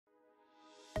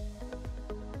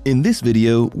In this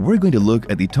video, we're going to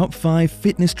look at the top 5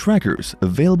 fitness trackers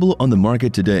available on the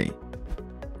market today.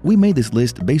 We made this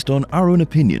list based on our own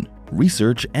opinion,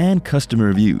 research, and customer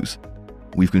reviews.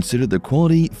 We've considered the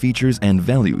quality, features, and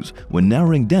values when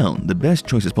narrowing down the best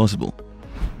choices possible.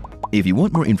 If you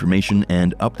want more information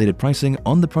and updated pricing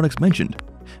on the products mentioned,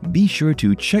 be sure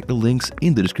to check the links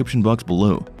in the description box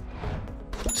below.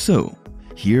 So,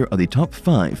 here are the top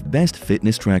 5 best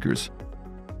fitness trackers.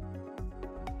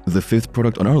 The 5th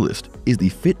product on our list is the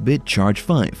Fitbit Charge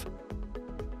 5.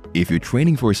 If you're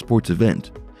training for a sports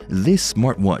event, this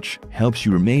smartwatch helps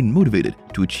you remain motivated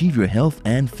to achieve your health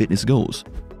and fitness goals.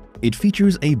 It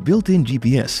features a built-in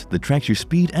GPS that tracks your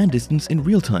speed and distance in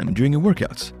real time during your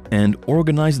workouts and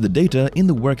organizes the data in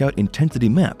the workout intensity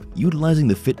map utilizing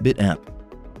the Fitbit app.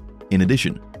 In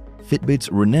addition, Fitbit's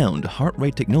renowned heart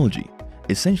rate technology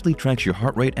essentially tracks your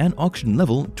heart rate and oxygen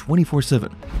level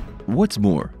 24/7. What's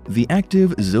more, the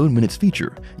Active Zone Minutes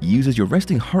feature uses your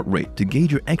resting heart rate to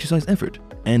gauge your exercise effort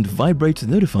and vibrates to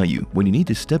notify you when you need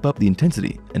to step up the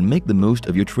intensity and make the most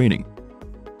of your training.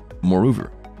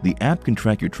 Moreover, the app can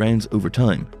track your trends over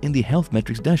time in the Health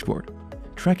Metrics dashboard,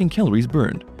 tracking calories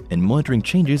burned and monitoring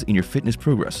changes in your fitness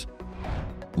progress.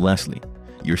 Lastly,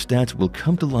 your stats will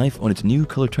come to life on its new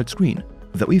color touchscreen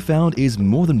that we found is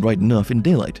more than bright enough in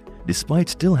daylight despite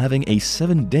still having a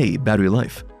 7-day battery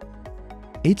life.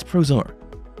 Its pros are: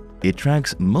 it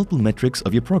tracks multiple metrics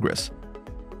of your progress,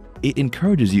 it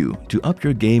encourages you to up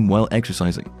your game while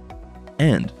exercising,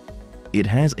 and it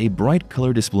has a bright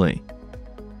color display.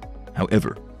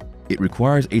 However, it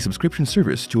requires a subscription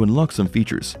service to unlock some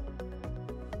features.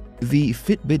 The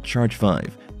Fitbit Charge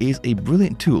 5 is a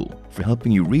brilliant tool for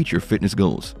helping you reach your fitness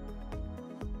goals.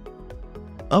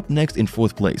 Up next in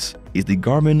 4th place is the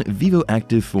Garmin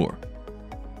Vivoactive 4.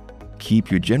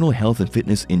 Keep your general health and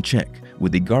fitness in check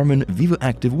with the Garmin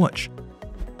Vivoactive watch.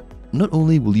 Not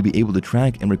only will you be able to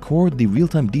track and record the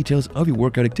real-time details of your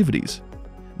workout activities,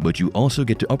 but you also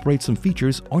get to operate some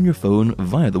features on your phone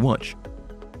via the watch.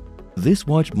 This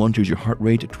watch monitors your heart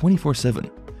rate 24/7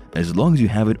 as long as you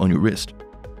have it on your wrist.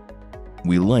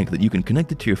 We like that you can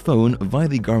connect it to your phone via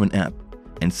the Garmin app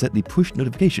and set the push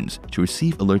notifications to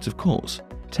receive alerts of calls,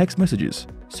 text messages,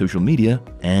 social media,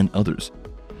 and others.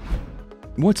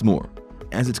 What's more,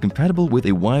 as it's compatible with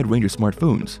a wide range of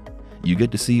smartphones, you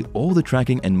get to see all the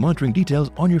tracking and monitoring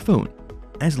details on your phone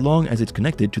as long as it's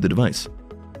connected to the device.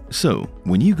 So,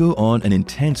 when you go on an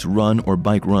intense run or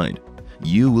bike ride,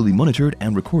 you will be monitored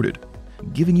and recorded,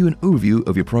 giving you an overview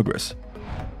of your progress.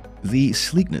 The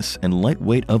sleekness and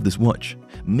lightweight of this watch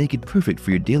make it perfect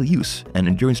for your daily use and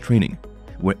endurance training,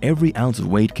 where every ounce of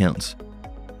weight counts.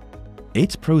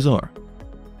 Its pros are: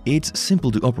 it's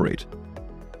simple to operate,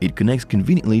 it connects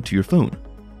conveniently to your phone,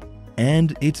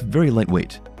 and it's very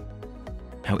lightweight.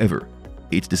 However,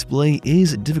 its display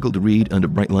is difficult to read under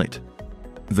bright light.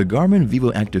 The Garmin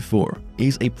Vivoactive 4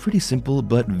 is a pretty simple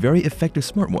but very effective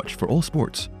smartwatch for all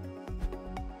sports.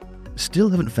 Still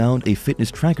haven't found a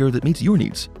fitness tracker that meets your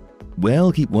needs?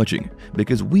 Well, keep watching,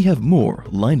 because we have more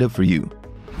lined up for you.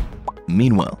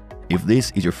 Meanwhile, if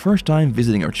this is your first time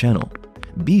visiting our channel,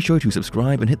 be sure to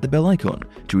subscribe and hit the bell icon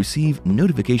to receive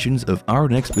notifications of our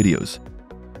next videos.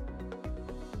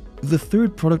 The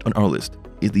 3rd product on our list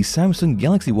is the Samsung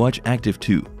Galaxy Watch Active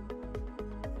 2.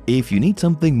 If you need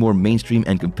something more mainstream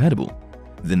and compatible,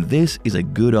 then this is a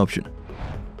good option.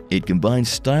 It combines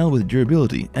style with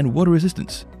durability and water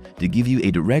resistance to give you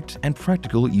a direct and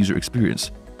practical user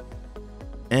experience.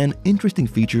 An interesting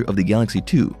feature of the Galaxy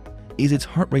 2 is its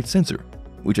heart rate sensor,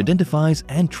 which identifies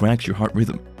and tracks your heart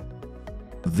rhythm.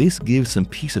 This gives some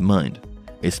peace of mind,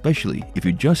 especially if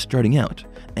you're just starting out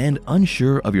and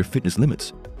unsure of your fitness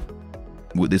limits.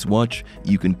 With this watch,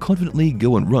 you can confidently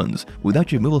go on runs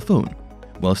without your mobile phone,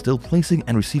 while still placing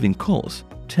and receiving calls,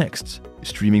 texts,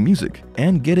 streaming music,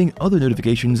 and getting other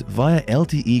notifications via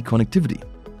LTE connectivity.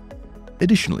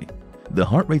 Additionally, the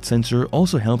heart rate sensor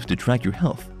also helps to track your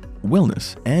health,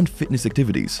 wellness, and fitness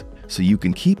activities, so you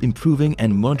can keep improving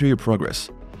and monitor your progress.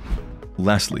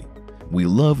 Lastly, we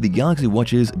love the Galaxy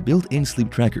Watch's built-in sleep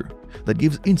tracker that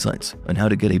gives insights on how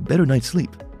to get a better night's sleep.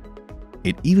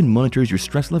 It even monitors your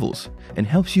stress levels and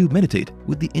helps you meditate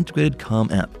with the integrated Calm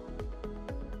app.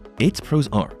 Its pros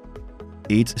are: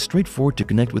 it's straightforward to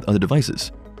connect with other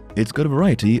devices, it's got a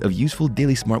variety of useful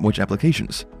daily smartwatch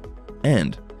applications,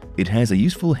 and it has a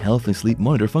useful health and sleep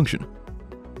monitor function.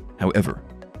 However,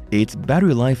 its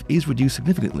battery life is reduced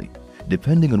significantly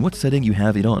depending on what setting you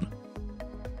have it on.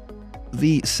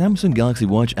 The Samsung Galaxy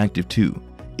Watch Active 2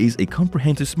 is a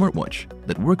comprehensive smartwatch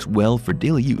that works well for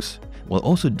daily use while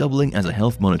also doubling as a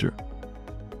health monitor.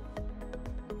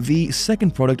 The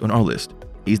second product on our list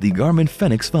is the Garmin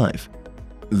Fenix 5.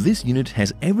 This unit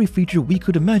has every feature we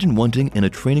could imagine wanting in a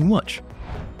training watch.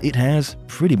 It has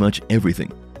pretty much everything: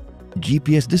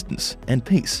 GPS distance and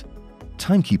pace,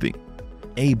 timekeeping,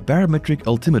 a barometric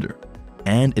altimeter,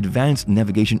 and advanced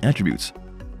navigation attributes.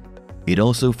 It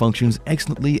also functions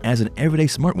excellently as an everyday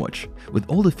smartwatch with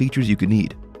all the features you could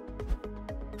need.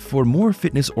 For more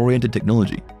fitness-oriented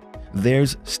technology,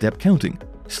 there's step counting,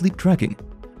 sleep tracking,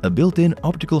 a built-in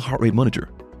optical heart rate monitor,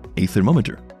 a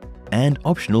thermometer, and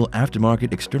optional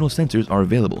aftermarket external sensors are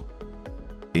available.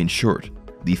 In short,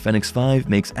 the Fenix 5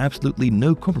 makes absolutely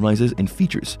no compromises in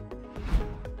features.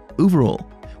 Overall,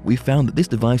 we found that this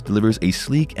device delivers a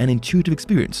sleek and intuitive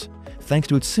experience thanks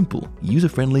to its simple,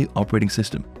 user-friendly operating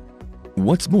system.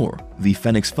 What's more, the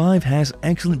Fenix 5 has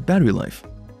excellent battery life.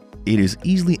 It is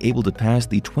easily able to pass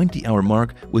the 20-hour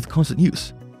mark with constant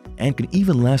use and can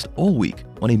even last all week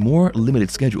on a more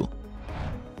limited schedule.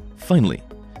 Finally,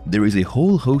 there is a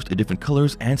whole host of different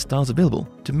colors and styles available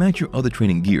to match your other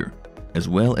training gear, as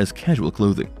well as casual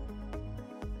clothing.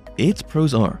 Its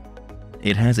pros are: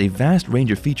 it has a vast range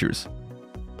of features,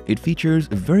 it features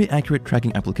very accurate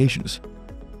tracking applications,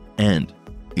 and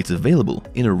it's available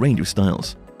in a range of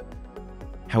styles.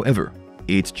 However,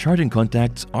 its charging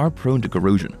contacts are prone to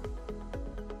corrosion.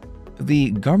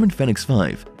 The Garmin Fenix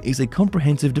 5 is a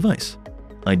comprehensive device,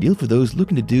 ideal for those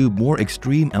looking to do more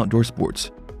extreme outdoor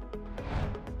sports.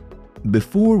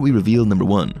 Before we reveal number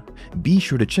 1, be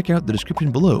sure to check out the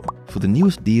description below for the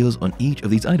newest deals on each of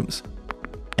these items.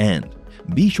 And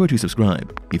be sure to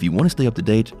subscribe if you want to stay up to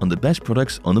date on the best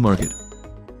products on the market.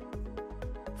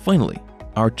 Finally,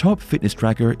 our top fitness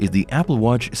tracker is the Apple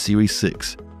Watch Series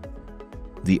 6.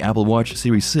 The Apple Watch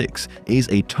Series 6 is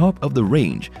a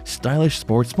top-of-the-range, stylish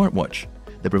sports smartwatch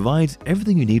that provides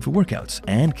everything you need for workouts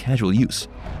and casual use.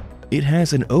 It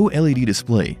has an OLED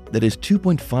display that is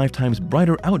 2.5 times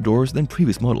brighter outdoors than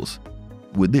previous models.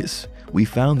 With this, we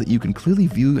found that you can clearly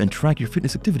view and track your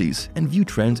fitness activities and view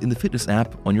trends in the fitness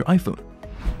app on your iPhone.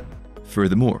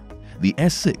 Furthermore, the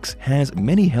S6 has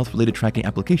many health-related tracking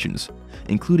applications,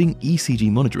 including ECG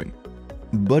monitoring.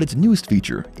 But its newest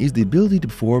feature is the ability to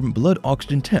perform blood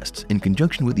oxygen tests in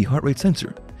conjunction with the heart rate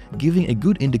sensor, giving a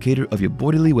good indicator of your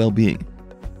bodily well-being.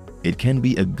 It can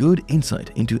be a good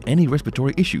insight into any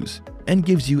respiratory issues and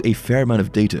gives you a fair amount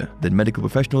of data that medical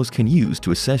professionals can use to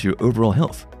assess your overall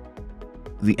health.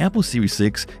 The Apple Series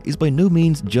 6 is by no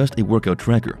means just a workout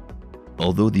tracker,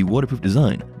 although the waterproof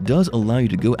design does allow you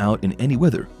to go out in any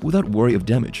weather without worry of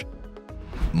damage.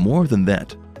 More than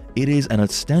that, it is an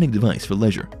outstanding device for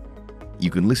leisure.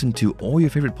 You can listen to all your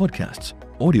favorite podcasts,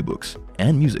 audiobooks,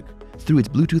 and music through its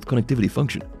Bluetooth connectivity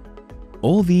function.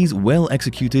 All these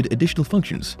well-executed additional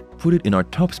functions put it in our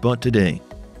top spot today.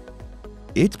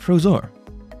 Its pros are: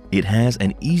 it has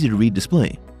an easy-to-read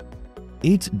display,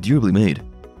 it's durably made,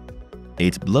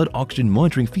 its blood oxygen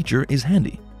monitoring feature is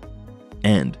handy,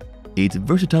 and it's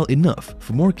versatile enough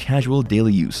for more casual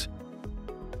daily use.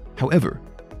 However,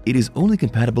 it is only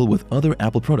compatible with other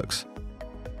Apple products.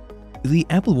 The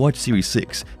Apple Watch Series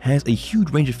 6 has a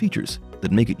huge range of features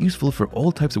that make it useful for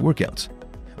all types of workouts,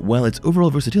 while its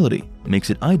overall versatility makes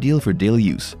it ideal for daily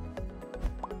use.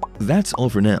 That's all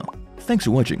for now. Thanks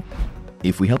for watching.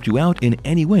 If we helped you out in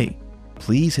any way,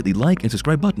 please hit the like and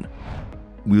subscribe button.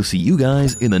 We'll see you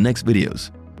guys in the next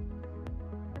videos.